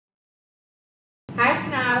Hi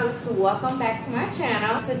Snobs, welcome back to my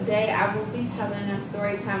channel. Today I will be telling a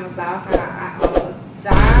story time about how I almost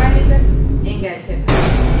died and got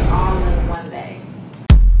kidnapped all in one day.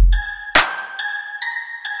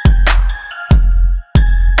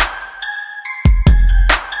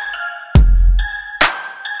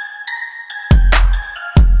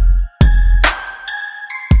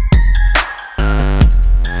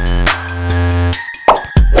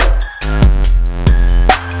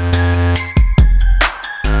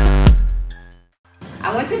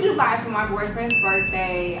 I went to Dubai for my boyfriend's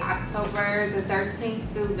birthday, October the 13th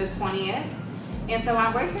through the 20th. And so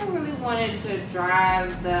my boyfriend really wanted to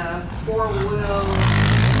drive the four-wheel.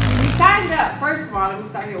 We signed up, first of all, let me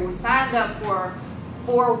start here. We signed up for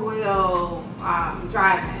four-wheel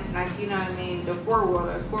driving, like, you know what I mean, the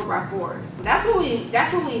four-wheelers, 4x4s. That's what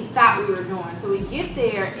we thought we were doing. So we get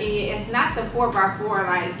there, and it's not the 4x4,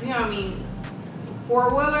 like, you know what I mean,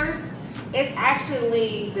 four-wheelers. It's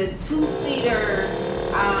actually the two-seater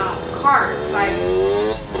carts. Like,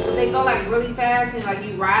 they go like really fast and like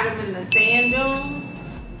you ride them in the sand dunes.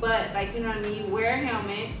 But like, you know what I mean, you wear a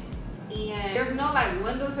helmet and there's no like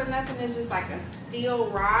windows or nothing. It's just like a steel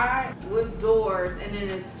rod with doors, and then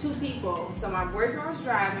there's two people. So my boyfriend was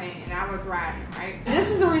driving and I was riding, right? This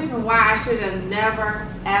is the reason why I should have never,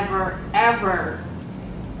 ever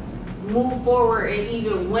moved forward and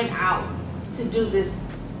even went out to do this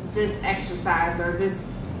exercise or this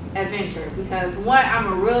adventure, because one,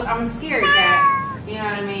 I'm a scary cat, you know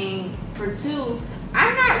what I mean? For two,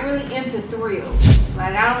 I'm not really into thrills.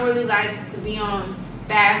 Like, I don't really like to be on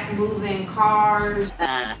fast moving cars,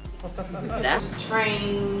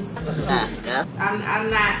 trains. I'm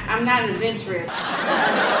not adventurous.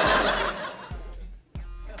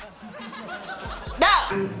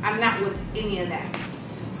 I'm not with any of that.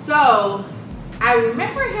 So I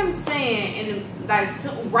remember him saying, and like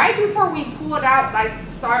right before we pulled out, like to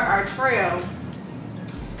start our trail,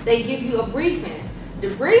 they give you a briefing. The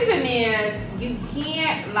briefing is you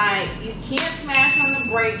can't smash on the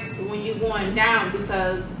brakes when you're going down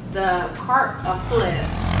because the cart will flip,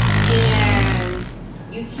 and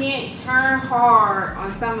you can't turn hard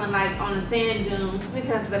on something like on the sand dunes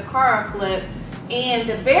because the car will flip. And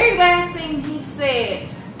the very last thing he said,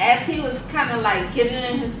 as he was kind of like getting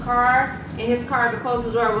in his car, to close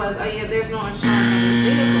the door, was, oh yeah, there's no insurance on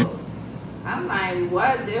these vehicles. I'm like,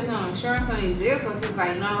 what? There's no insurance on these vehicles? He's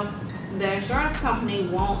like, no, the insurance company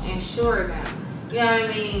won't insure them. You know what I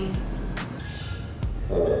mean?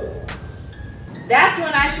 That's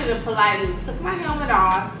when I should have politely took my helmet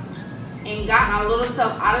off and got my little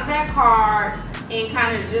self out of that car and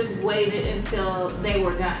kind of just waited until they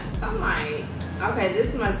were done. So I'm like, okay,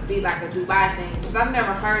 this must be like a Dubai thing, because I've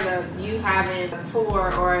never heard of you having a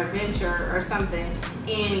tour or adventure or something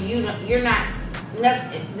and you're not,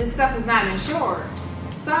 this stuff is not insured.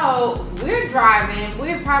 So we're driving,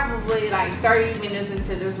 we're probably like 30 minutes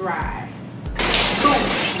into this ride. Boom,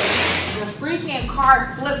 the freaking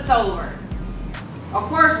car flips over. Of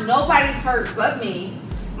course, nobody's hurt but me.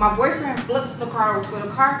 My boyfriend flips the car over, so the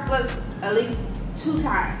car flips at least 2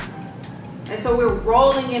 times. And so we're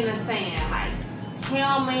rolling in the sand, like,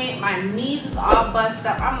 helmet, my knees is all busted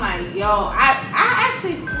up. I'm like, yo, I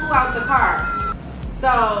actually flew out the car.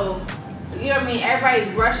 So, you know what I mean, everybody's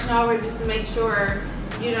rushing over just to make sure,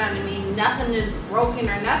 you know what I mean, nothing is broken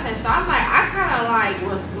or nothing. So I'm like, I kind of like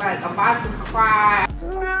was like about to cry.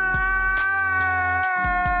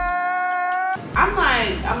 I'm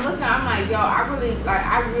like, yo,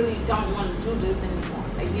 I really don't want to do this anymore.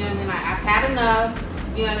 Like, you know what I mean, like, I've had enough.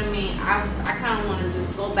 You know what I mean? I kind of want to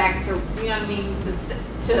just go back to, you know what I mean,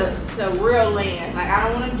 to real land. Like, I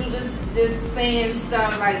don't want to do this sand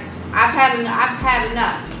stuff. Like, I've had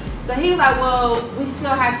enough. So he was like, well, we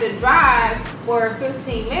still have to drive for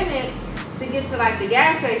 15 minutes to get to like the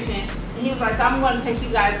gas station. And he was like, so I'm going to take you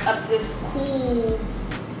guys up this cool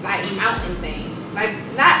like mountain thing. Like,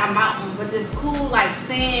 not a mountain, but this cool like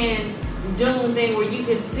sand dune thing where you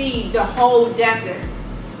can see the whole desert.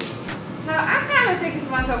 So I kind of thinking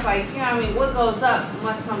to myself, like, you know what I mean, what goes up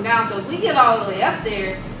must come down. So if we get all the way up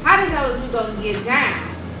there, how the hell is we going to get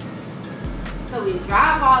down? So we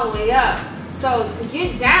drive all the way up. So to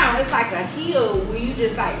get down, it's like a hill where you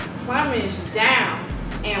just like plunge down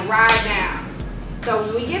and ride down. So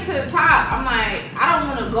when we get to the top, I'm like, I don't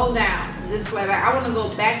want to go down this way. Like, I want to go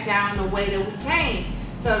back down the way that we came.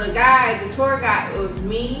 So the tour guide, it was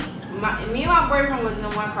me. Me and my boyfriend was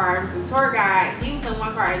in one car. It was the tour guide, he was in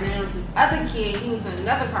one car, and then there was this other kid, he was in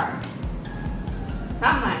another car. So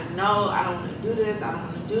I'm like, no, I don't want to do this. I don't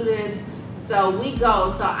want to do this. So we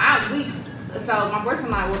go. So my boyfriend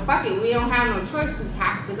like, well, fuck it. We don't have no choice. We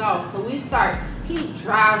have to go. So we start. He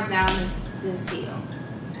drives down this this hill.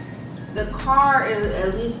 The car is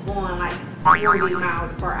at least going like 40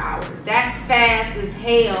 miles per hour. That's fast as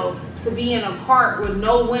hell to be in a cart with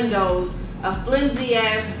no windows, a flimsy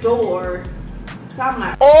ass door. So I'm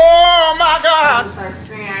like, oh my God! I start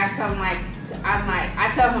screaming. I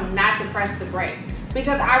tell him not to press the brakes,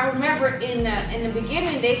 because I remember in the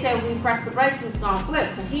beginning they said when we press the brakes it's gonna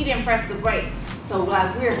flip, so he didn't press the brakes. So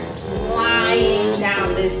like we're flying down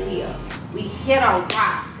this hill. We hit a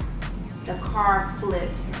rock. The car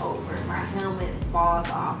flips over. My helmet falls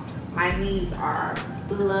off. My knees are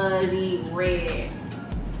bloody red.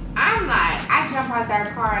 I'm like, I jump out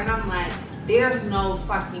that car and I'm like, there's no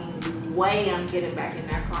fucking way I'm getting back in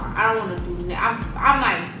that car. I don't want to do that. I'm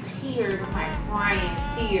like tears. I'm like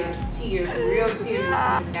crying, tears, real tears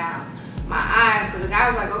are coming down my eyes. So the guy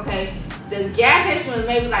was like, okay, the gas station was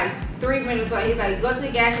maybe like 3 minutes away. He's like, go to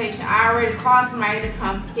the gas station. I already called somebody to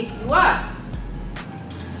come pick you up.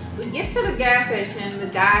 We get to the gas station. The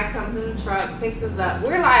guy comes in the truck, picks us up.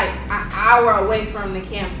 We're like an hour away from the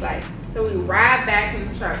campsite. So we ride back in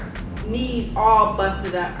the truck. Knees all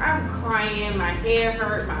busted up. I'm crying. My head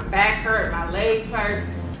hurt. My back hurt. My legs hurt.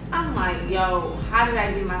 I'm like, yo, how did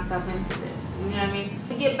I get myself into this? You know what I mean?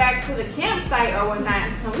 We get back to the campsite or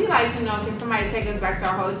whatnot. So we like, you know, can somebody take us back to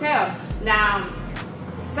our hotel? Now,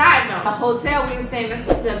 side note, the hotel we were staying at,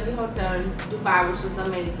 the W Hotel in Dubai, which was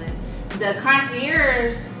amazing. The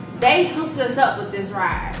concierge, they hooked us up with this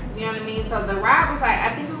ride. You know what I mean? So the ride was like, I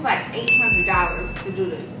think it was like $800 to do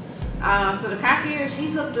this. So the concierge, he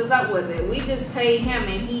hooked us up with it. We just paid him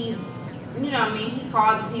and he, you know what I mean, he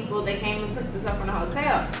called the people that came and picked us up in the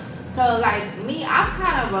hotel. So like me, I'm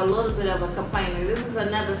kind of a little bit of a complainer. This is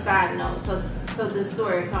another side note. So this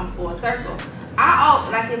story come full circle.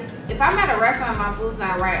 If I'm at a restaurant and my food's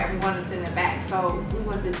not right, I'm going to send it back. So we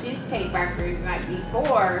went to Cheesecake Factory the night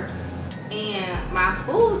before and my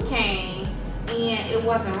food came and it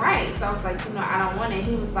wasn't right. So I was like, you know, I don't want it.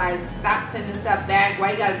 He was like, stop sending stuff back.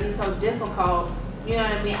 Why you gotta be so difficult? You know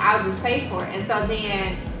what I mean? I'll just pay for it. And so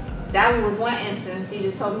then that was one instance. He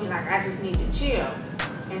just told me like, I just need to chill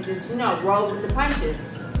and just, you know, roll with the punches.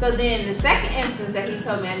 So then the second instance that he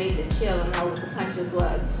told me I need to chill and roll with the punches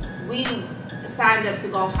was we signed up to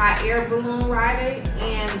go hot air balloon riding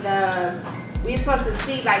and we were supposed to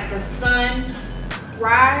see like the sun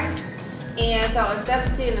rise. And so instead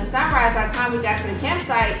of seeing the sunrise, by the time we got to the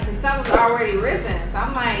campsite, the sun was already risen. So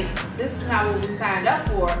I'm like, this is not what we signed up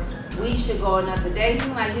for. We should go another day. He's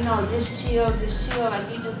like, you know, just chill.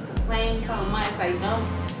 Like, you just complain so much. Like, no,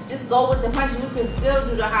 just go with the punches. You can still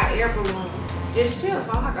do the hot air balloon. Just chill.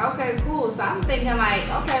 So I'm like, okay, cool. So I'm thinking like,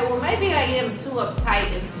 okay, well, maybe I am too uptight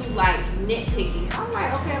and too, like, nitpicky. I'm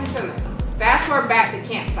like, okay, I'm chilling. Fast forward back to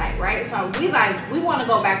campsite, right? So we want to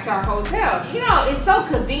go back to our hotel. You know, it's so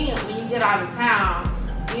convenient when you get out of town.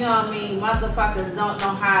 You know what I mean? Motherfuckers don't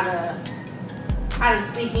know how to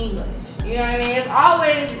speak English. You know what I mean? It's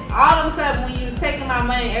always, all of a sudden when you're taking my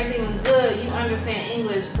money and everything is good, you understand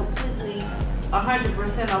English completely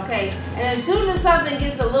 100% okay. And as soon as something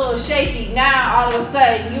gets a little shaky, now all of a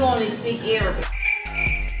sudden you only speak Arabic.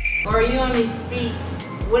 Or you only speak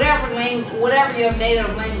whatever your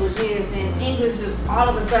native language is, and English is all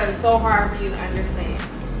of a sudden so hard for you to understand.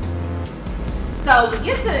 So we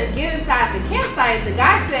get inside the campsite. The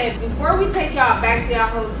guy said, before we take y'all back to y'all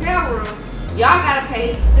hotel room, y'all gotta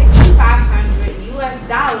pay $6,500 US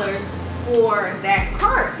for that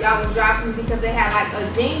cart y'all was driving because they had like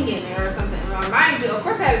a ding in it or something. Mind you, of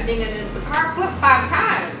course it had a ding in it. The car flipped 5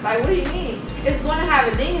 times. Like, what do you mean? It's going to have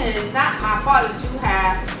a ding in it. It's not my fault that you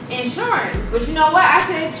have insurance. But you know what? I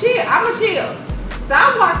said, chill. I'm going to chill. So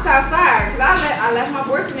I walked outside because I left my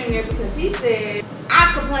boyfriend in there because he said,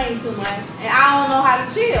 I complain too much and I don't know how to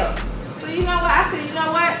chill. So you know what? I said, you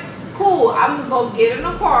know what? Cool. I'm going to go get in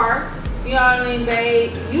the car. You know what I mean,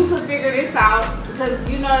 babe? You can figure this out because,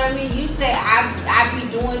 you know what I mean? You say I be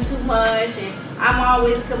doing too much and I'm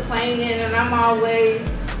always complaining and I'm always,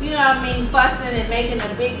 you know what I mean, fussing and making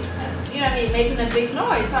a big, you know what I mean, making a big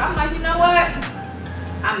noise. So I'm like, you know what?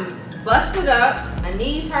 I'm busted up. My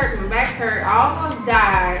knees hurt, my back hurt. I almost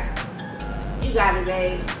died. You got it,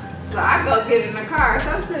 babe. So I go get in the car. So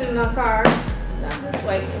I'm sitting in the car. I'm just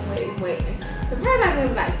waiting. So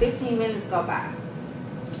probably like 15 minutes go by.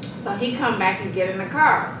 So he come back and get in the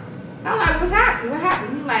car. I'm like, what's happening? What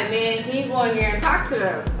happened? He's like, man, can you go in there and talk to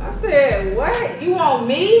them? I said, what? You want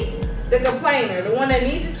me, the complainer, the one that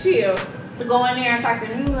needs to chill, to go in there and talk to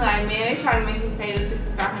them? He was like, man, they trying to make me pay the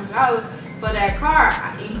 $6,500 for that car.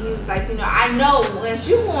 And he was like, you know, I know once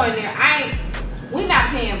you go in there, we're not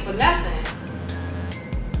paying for nothing.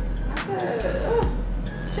 I said, oh,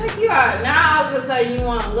 check you out. Now all of a sudden you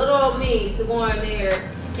want little old me to go in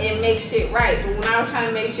there and make shit right. But when I was trying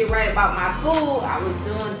to make shit right about my food, I was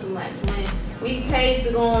doing too much. When we paid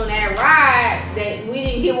to go on that ride that we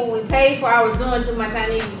didn't get what we paid for, I was doing too much. I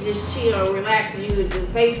needed to just chill or relax, and you would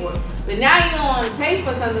just pay for it. But now you don't want to pay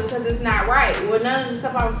for something because it's not right. Well, none of the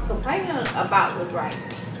stuff I was complaining about was right.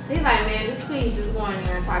 So he's like, man, just please just go in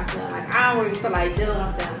there and talk to them. Like, I don't really feel like dealing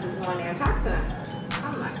with them. Just go in there and talk to them.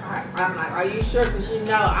 I'm like, all right. I'm like, are you sure? Because you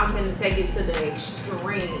know I'm going to take it to the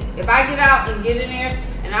extreme. If I get out and get in there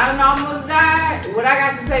and I done almost died, what I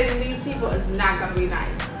got to say to these people is not going to be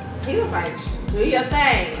nice. He was like, do your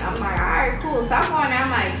thing. I'm like, all right, cool. So I'm going there.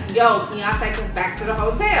 I'm like, yo, can y'all take us back to the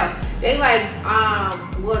hotel? They like,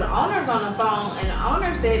 well, the owner's on the phone, and the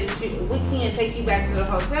owner said that we can't take you back to the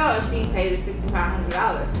hotel if she paid us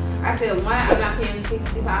 $6,500. I said, one, I'm not paying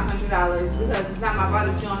 $6,500 because it's not my fault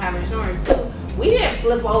that you don't have insurance. Two, we didn't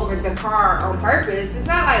flip over the car on purpose. It's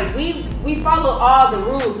not like we followed all the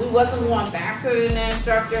rules. We wasn't going faster than the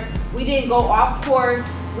instructor. We didn't go off course.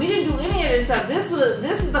 We didn't do any of this stuff. This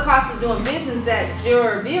is the cost of doing business, that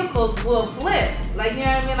your vehicles will flip. Like, you know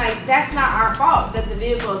what I mean? Like, that's not our fault that the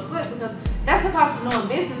vehicles flip, because that's the cost of doing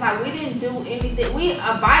business. Like, we didn't do anything. We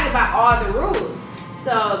abided by all the rules.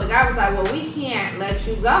 So the guy was like, well, we can't let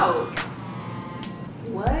you go.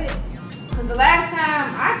 What? Because the last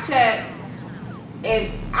time I checked, if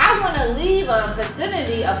I want to leave a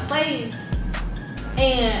vicinity, a place,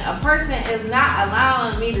 and a person is not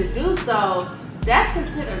allowing me to do so, that's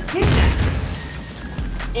considered kidnapping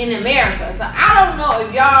in America. So I don't know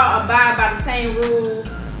if y'all abide by the same rules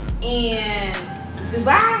in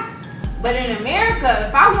Dubai, but in America,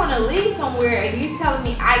 if I want to leave somewhere and you telling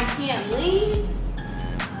me I can't leave,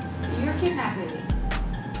 you're kidnapping me.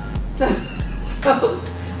 So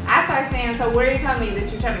I started saying, so what are you telling me,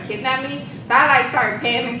 that you're trying to kidnap me? So I like started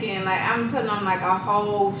panicking, like I'm putting on like a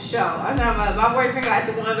whole show. I'm talking about my boyfriend got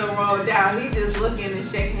the window rolled down. He just looking and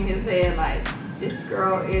shaking his head like, this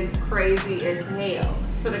girl is crazy as hell.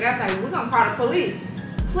 So the guy's like, we're gonna call the police.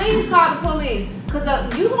 Please call the police,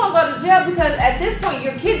 because you gonna go to jail, because at this point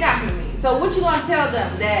you're kidnapping me. So what you gonna tell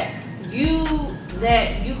them? That you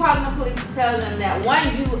calling the police to tell them that,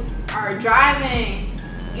 one, you are driving,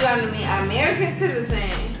 you know what I mean, an American citizen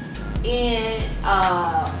in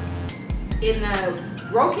a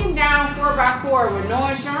broken down 4x4 with no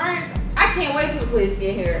insurance? I can't wait till the police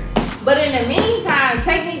get here. But in the meantime,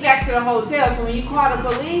 take me back to the hotel. So when you call the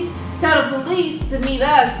police, tell the police to meet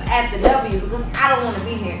us at the W, because I don't want to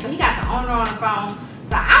be here. So he got the owner on the phone.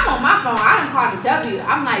 So I'm on my phone. I done called the W.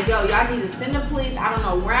 I'm like, yo, y'all need to send the police. I don't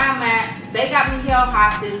know where I'm at. They got me held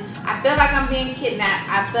hostage. I feel like I'm being kidnapped.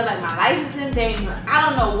 I feel like my life is in danger. I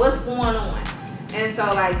don't know what's going on. And so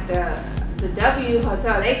like the W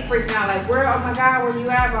hotel, they freaking out like, where, oh my God, where you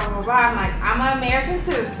at, blah, blah, blah. I'm like, I'm an American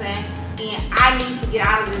citizen, and I need to get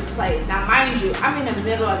out of this place. Now, mind you, I'm in the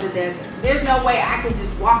middle of the desert. There's no way I can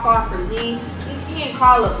just walk off or leave. You can't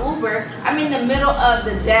call an Uber. I'm in the middle of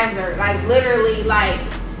the desert, like literally like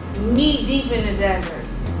knee deep in the desert.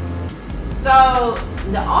 So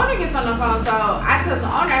the owner gets on the phone. So I told the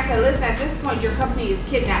owner, I said, listen, at this point, your company is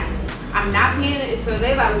kidnapping me. I'm not paying it. So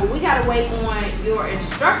they like, well, we got to wait on your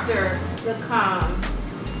instructor to come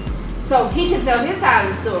so he can tell his side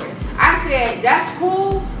of the story. I said, that's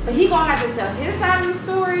cool, but he gonna have to tell his side of the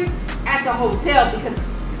story at the hotel, because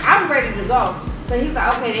I'm ready to go. So he's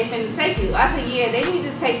like, okay, they finna take you. I said, yeah, they need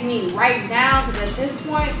to take me right now, because at this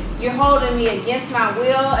point, you're holding me against my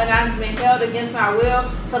will, and I've been held against my will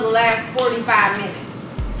for the last 45 minutes.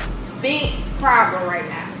 Big problem right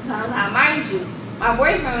now. Now, mind you, my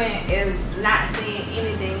boyfriend is not saying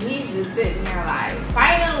anything. He's just sitting there like,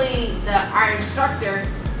 finally, our instructor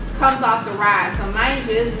comes off the ride. So mind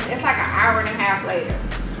you, it's like an hour and a half later.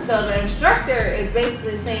 So the instructor is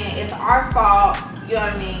basically saying it's our fault. You know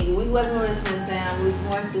what I mean? We wasn't listening to him. We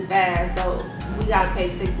were going too fast. So we got to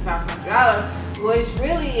pay $6,500, which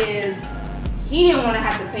really is, he didn't want to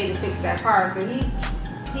have to pay to fix that car. So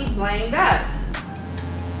he blamed us.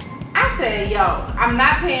 I said, yo, I'm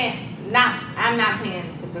not paying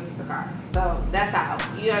to fix the car. So that's out.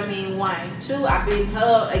 You know what I mean? 1. 2, I've been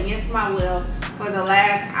held against my will for the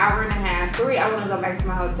last hour and a half. 3, I want to go back to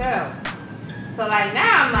my hotel. So like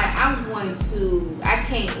now I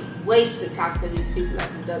can't wait to talk to these people at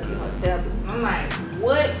the W hotel. I'm like,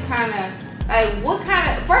 what kind of,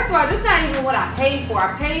 first of all, this is not even what I paid for.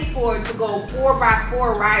 I paid for it to go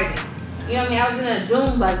 4x4 riding. You know what I mean? I was in a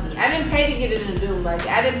dune buggy. I didn't pay to get in a dune buggy.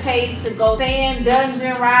 I didn't pay to go sand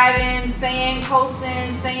dungeon riding, sand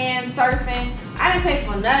coasting, sand surfing. I didn't pay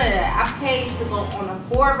for none of that. I paid to go on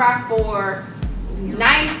a 4x4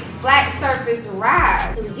 nice flat surface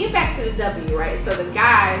ride. So we get back to the W, right? So the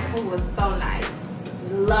guy, who was so nice,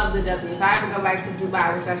 love the W. If I ever go back to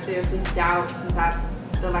Dubai, which I seriously doubt since I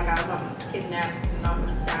feel like I was almost kidnapped and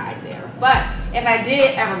almost died there. But if I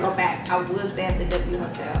did ever go back, I would stay at the W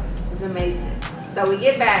Hotel. It was amazing. So we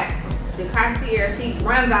get back, the concierge, he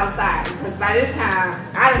runs outside because by this time,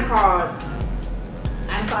 I done called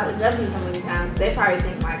the W so many times. They probably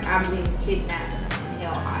think like I'm being kidnapped and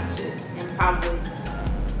held hostage and probably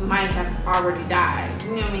might have already died. You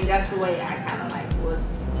know what I mean? That's the way I kind of like was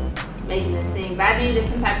making it seem. But I needed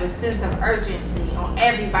some type of sense of urgency on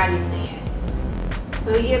everybody's end.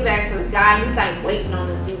 So we get back to the guy, he's like waiting on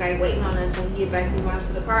us. He's like waiting on us, and he get back, so he runs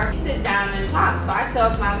to the car. He sit down and talk. So I tell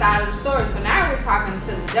him my side of the story. So now we're talking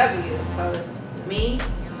to the W. So it's me,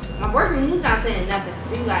 my boyfriend, he's not saying nothing.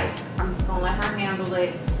 Cause he's like, I'm just gonna let her handle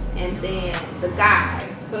it. And then the guy.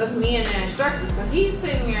 So it's me and the instructor. So he's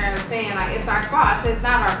sitting there saying like, it's our fault. I said, it's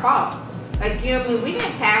not our fault. Like, you know what I mean? We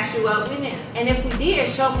didn't pass you up. We didn't. And if we did,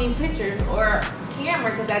 show me pictures or camera.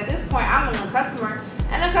 Because at this point, I'm a customer.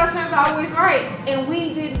 And the customer's always right. And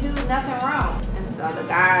we didn't do nothing wrong. And so the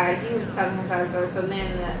guy, he was telling us how to serve. So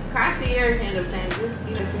then the concierge ended up saying, just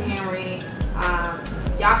give us to Henry.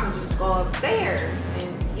 Y'all can just go upstairs. And,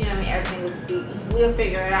 you know what I mean? Everything will be, we'll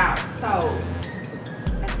figure it out. So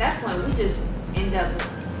at that point, we just end up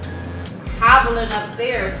hobbling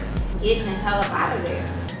upstairs, getting the hell up out of there.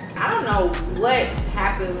 I don't know what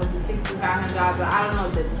happened with the $6,500, but I don't know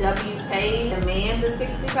if the W paid the man the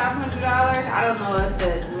 $6,500. I don't know if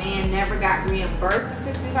the man never got reimbursed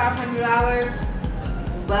the $6,500,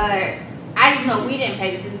 but I just know we didn't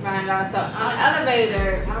pay the $6,500. So on the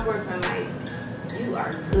elevator, my boyfriend like, you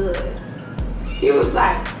are good. He was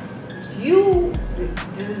like, you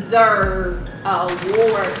deserve an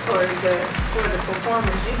award for the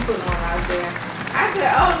performance you put on out there. I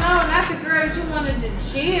said, oh no, not the girl that you wanted to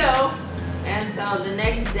chill. And so the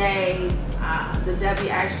next day, the W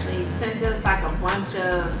actually sent us like a bunch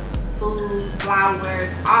of food, flowers,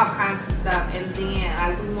 all kinds of stuff. And then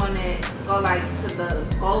like we wanted to go like to the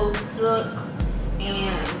Gold Souk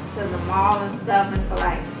and to the mall and stuff. And so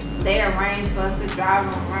like they arranged for us to drive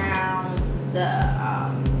around the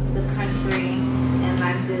country and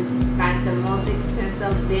like the most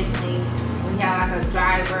expensive Bentley. We had like a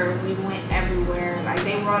driver. We went everywhere. Like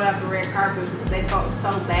they rolled up the red carpet because they felt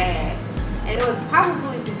so bad. And it was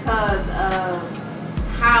probably because of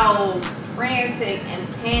how frantic and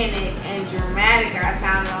panicked and dramatic I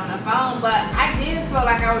sounded on the phone. But I did feel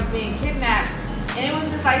like I was being kidnapped. And it was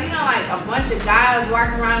just like, you know, like a bunch of guys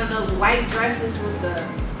walking around in those white dresses with the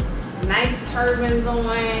nice turbans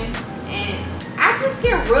on. And I just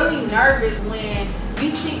get really nervous when you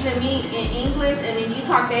speak to me in English and then you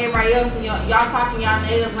talk to everybody else and y'all talking y'all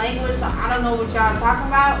native language, so I don't know what y'all talking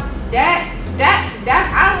about. That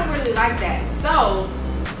I don't really like that. So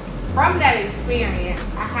from that experience,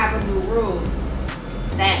 I have a new rule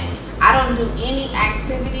that I don't do any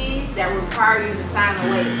activities that require you to sign a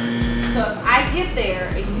waiver. So if I get there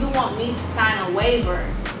and you want me to sign a waiver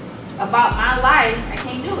about my life, I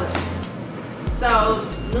can't do it. So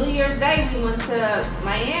New Year's Day we went to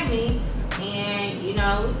Miami. And, you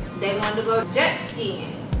know, they wanted to go jet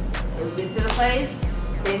skiing. And we get to the place,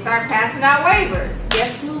 they start passing out waivers.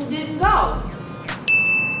 Guess who didn't go?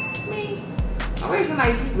 Me. My boyfriend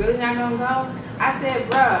like, you really not gonna go? I said,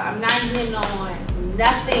 bruh, I'm not getting on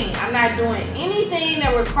nothing. I'm not doing anything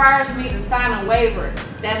that requires me to sign a waiver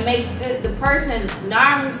that makes the person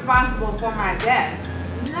non-responsible for my death.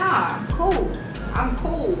 Nah, I'm cool. I'm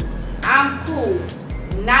cool. I'm cool.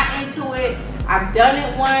 Not into it. I've done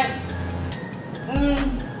it once.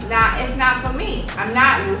 Nah, it's not for me. I'm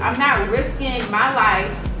not risking my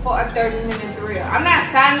life for a 30-minute thrill. I'm not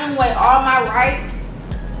signing away all my rights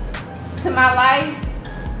to my life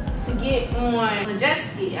to get on a jet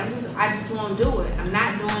ski. I just won't do it. I'm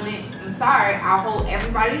not doing it. I'm sorry. I'll hold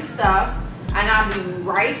everybody's stuff and I'll be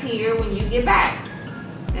right here when you get back.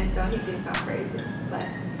 And so he thinks I'm crazy. But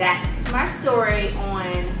that's my story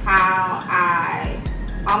on how I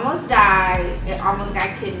almost died and almost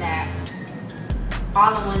got kidnapped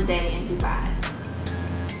all in one day in Dubai.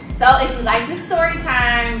 So if you like this story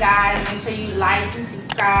time, guys, make sure you like and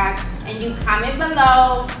subscribe and you comment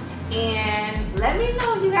below and let me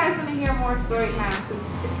know if you guys want to hear more story time.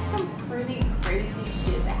 It's some pretty crazy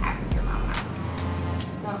shit that happens